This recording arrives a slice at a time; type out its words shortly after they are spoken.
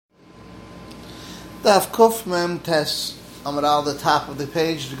Daf Kuf Mem Tes Amud Al, the top of the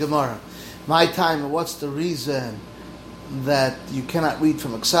page, the Gemara. My time, what's the reason that you cannot read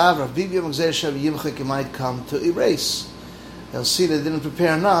from Aksav? Rav Bibi Magzer Shav Yimchik, you might come to erase. They'll see they didn't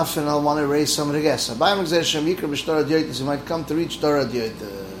prepare enough and they'll want to erase some of the guests. By Magzer Shav Yikra B'Shtorah Dyotis, you might come to reach Torah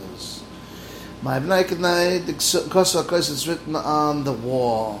Dyotis. My B'nai Kednai, the Kosa Kos is written on the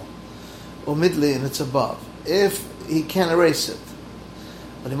wall, or midly, and it's above. If he can't erase it,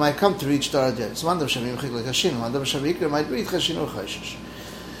 but he might come to reach Torah Dyotis. Mandam Shamim Chik like Hashin, Mandam Shamim Yikra might read Hashin or Choshesh.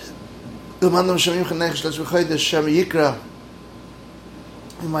 The Mandam Shamim Chanechesh Let's Rechoy the Shem Yikra,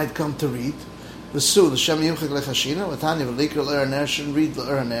 he might come to read. V'su, the Shem Yimchik like Hashin, Vatani V'likra L'Eraner, shouldn't read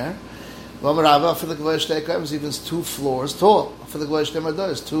L'Eraner. V'amarava, Afilik V'ayish Teikayim is even 2 floors tall. Afilik V'ayish Teimardor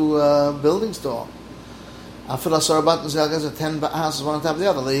is 2 buildings tall. Afil Asarabat Nizalgaz are 10 houses, one on top of the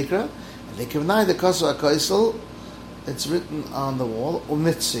other. L'Yikra, and L'Yikra V'nai, the Kosu HaKoisel, it's written on the wall,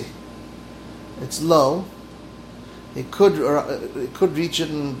 Umitzi. It's low. It could reach it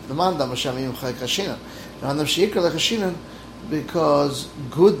in the Mandam Hashem Yimchik Hashinan. The Mandam Sheyikra like Hashinan, because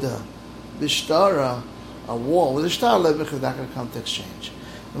Gudda, Bishtara, a wall with a star, they're not going to come to exchange.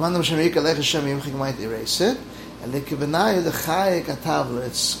 The Mandam Hashem Yikra like Hashem Yimchik might erase it, and the Kibanai, the Chayek Atavla,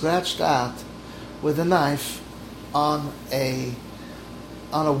 it's scratched out with a knife on a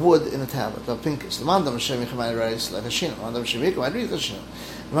wood in a tablet, a pinkus. The Mandam Hashem Yikra might erase like Hashinan. The Mandam Hashem Yikra might read Hashinan.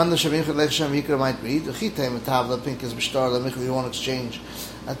 The Mandam Hashem Yikra like Hashem Yikra might read. The Chitem, a tablet, pinkus, Bishtar, the Michel, you want to exchange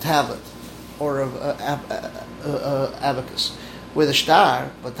a tablet or a abacus with a star.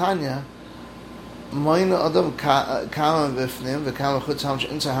 Batanya, Moina Adam Kama Bifnim, the Kama Chutz Hamch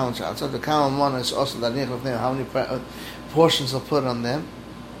inside how much outside. The Kama one is also the Nich of how many portions are put on them.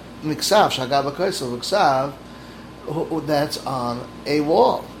 Miksav Shagab Koisel Miksav. That's on a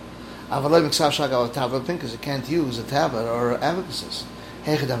wall. Avaloi Miksav Shagab tablet because you can't use a tablet or abacuses.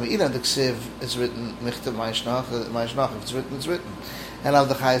 Hechadam Ilan Diksiv is written Michtav Maishnach. If it's written, it's written. And of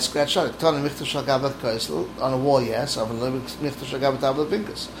the Chai scratch out. Tony Michtav Shagab Koisel on a wall, yes. Avaloi Michtav Shagab tablet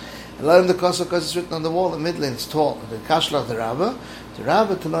pinkus. And let him the Kosa because it's written on the wall. The midline it's tall. The Kashlach the Rabbah. The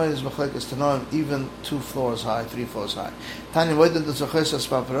Rabbah Tanoim is Machlekes Tanoim even 2 floors high, 3 floors high. Tanya Voidin the Tzachos as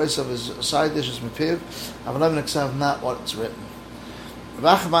Paparoisav is side dish is Mepiv. Avalim Neksav not what it's written.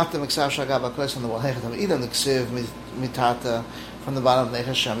 Vachmata Neksav Shagab HaKois on the wall. Hechatam Ilan Neksav Mitata from the bottom of Nech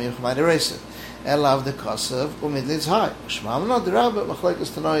Hashem Yimch might erase it. Elav the Kosav umidli it's high. Shmamina the Rabbah Machlekes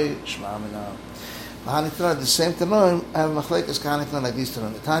Tanoim Shmamina. Mahanik the same Tanoim have Machlekes Kahanik like these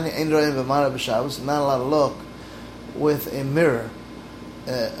Tanoim. Tanya Ein Roim V'Mara B'Shabbos not allowed to look with a mirror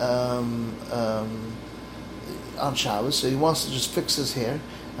on Shabbos, so he wants to just fix his hair,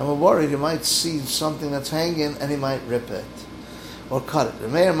 and we're worried he might see something that's hanging and he might rip it or cut it.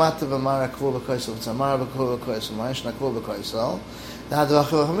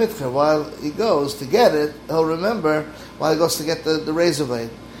 While he goes to get it, he'll remember while he goes to get the razor blade.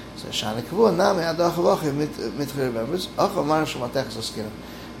 So Shani Kavu Nami Mitcher remembers.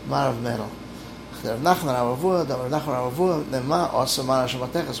 Mar of metal. Why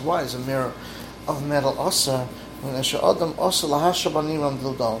is a mirror of metal asa? He'll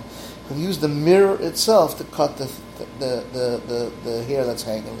use the mirror itself to cut the hair that's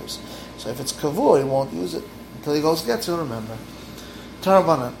hanging loose. So if it's kavur, he won't use it until he goes to get to remember.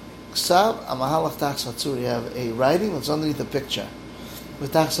 Tarabanan. Ksav amahalach taxa tzur. You have a writing that's underneath a picture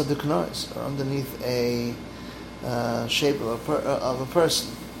with taxa duknois, or underneath a shape of a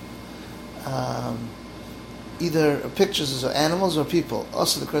person. Either pictures of animals or people.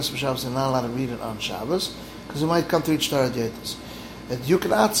 Also, the Christmas Shabbos are not allowed to read it on Shabbos because it might come to reach Torah Dyotis. Yukad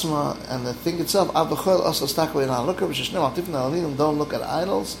Atzma and the thing itself, Abachol also stakaway na look at Tifna Alinim. Don't look at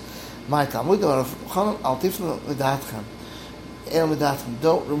idols. My Talmud Al Tifna Midatchem. El Midatchem.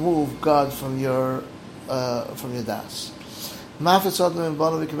 Don't remove God from your das. Mafetz Adam and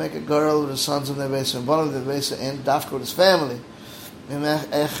Bonav, we can make a girl with the sons of their base and Bonav the base and Dafka with his family. My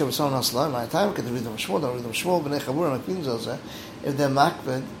time can read them Shmuel, don't read them Shmuel, B'nei Chabur, and Akim Zozeh. If they're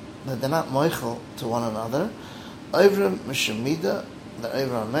makbid, that they're not moichel to one another, Oivrim, Mishemida, they're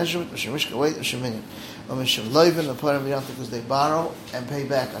over on measurement, Mishemishka, weight, Misheminim. Or Mishem Loivin, the part of Yantiv, because they borrow and pay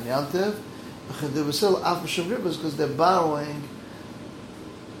back on Yantiv. B'chedu Basil, Af Mishem Ribbas, because they're borrowing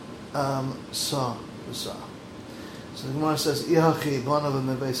saw. So the Gemara says, Ihachi, Bonav and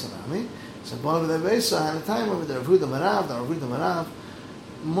Mebeisa Nami. So Bonav and Mebeisa had a time over there, Ravuda Marav,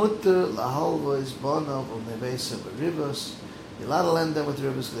 Mutter lahalva is bonav or nebesa b'ribos. You're allowed to lend them with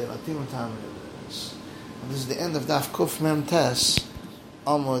ribos because they have atim tam ribos. And this is the end of Daf Kuf Mem Tes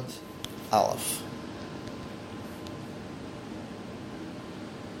Amud Aleph.